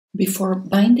Before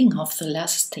binding off the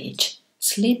last stitch,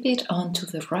 slip it onto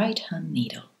the right hand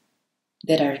needle.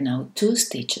 There are now 2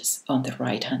 stitches on the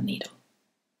right hand needle.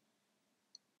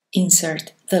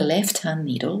 Insert the left hand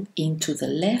needle into the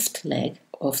left leg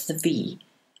of the V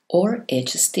or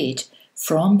edge stitch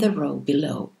from the row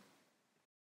below.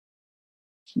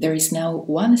 There is now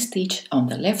 1 stitch on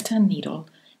the left hand needle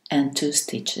and 2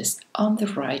 stitches on the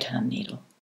right hand needle.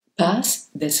 Pass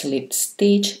the slipped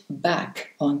stitch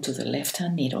back onto the left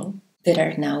hand needle. There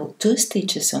are now 2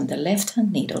 stitches on the left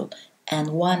hand needle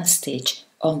and 1 stitch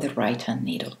on the right hand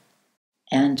needle.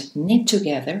 And knit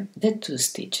together the 2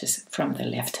 stitches from the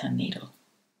left hand needle.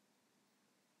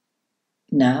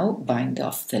 Now bind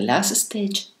off the last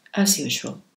stitch as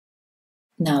usual.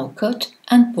 Now cut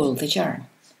and pull the yarn.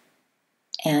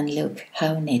 And look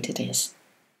how neat it is.